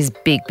beauty is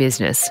big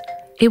business.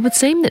 It would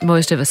seem that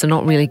most of us are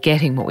not really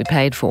getting what we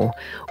paid for,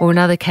 or in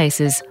other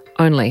cases,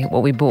 only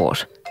what we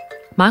bought.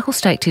 Michael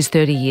staked his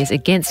 30 years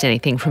against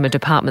anything from a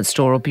department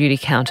store or beauty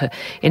counter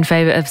in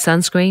favour of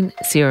sunscreen,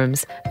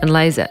 serums and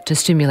laser to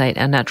stimulate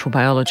our natural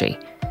biology.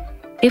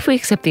 If we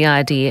accept the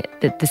idea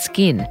that the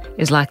skin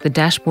is like the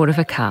dashboard of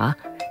a car,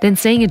 then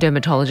seeing a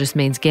dermatologist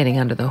means getting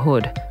under the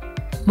hood.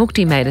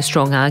 Mukti made a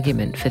strong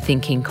argument for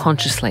thinking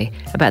consciously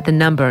about the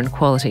number and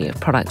quality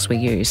of products we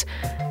use.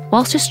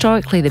 Whilst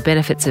historically the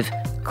benefits of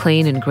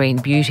clean and green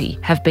beauty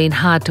have been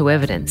hard to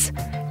evidence,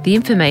 the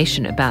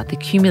information about the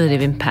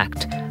cumulative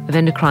impact of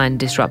endocrine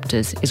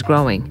disruptors is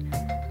growing,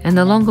 and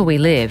the longer we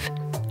live,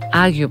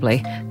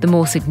 arguably, the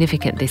more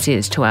significant this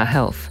is to our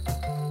health.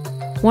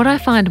 What I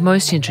find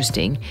most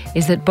interesting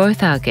is that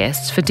both our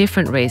guests, for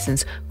different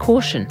reasons,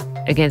 caution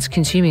against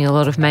consuming a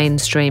lot of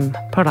mainstream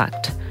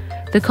product.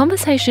 The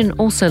conversation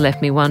also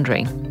left me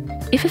wondering,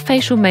 if a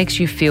facial makes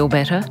you feel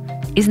better,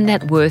 isn't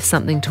that worth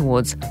something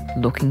towards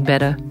looking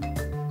better?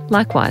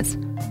 Likewise,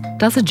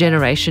 does a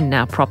generation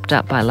now propped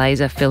up by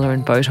laser, filler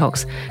and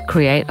Botox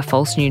create a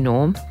false new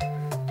norm?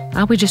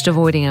 Are we just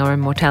avoiding our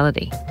own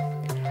mortality?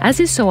 As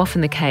is so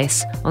often the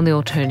case on The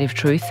Alternative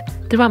Truth,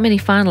 there aren't many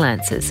final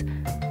answers.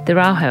 There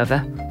are,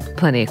 however,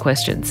 plenty of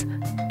questions.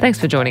 Thanks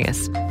for joining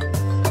us.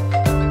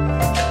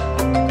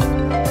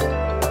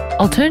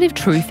 Alternative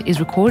Truth is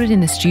recorded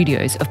in the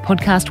studios of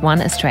Podcast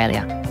One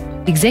Australia.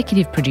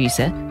 Executive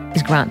producer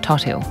is Grant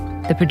Tothill.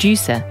 The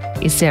producer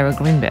is Sarah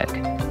Greenberg.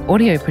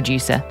 Audio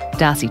producer,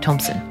 Darcy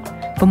Thompson.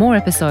 For more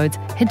episodes,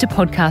 head to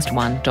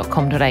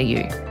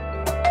podcast1.com.au.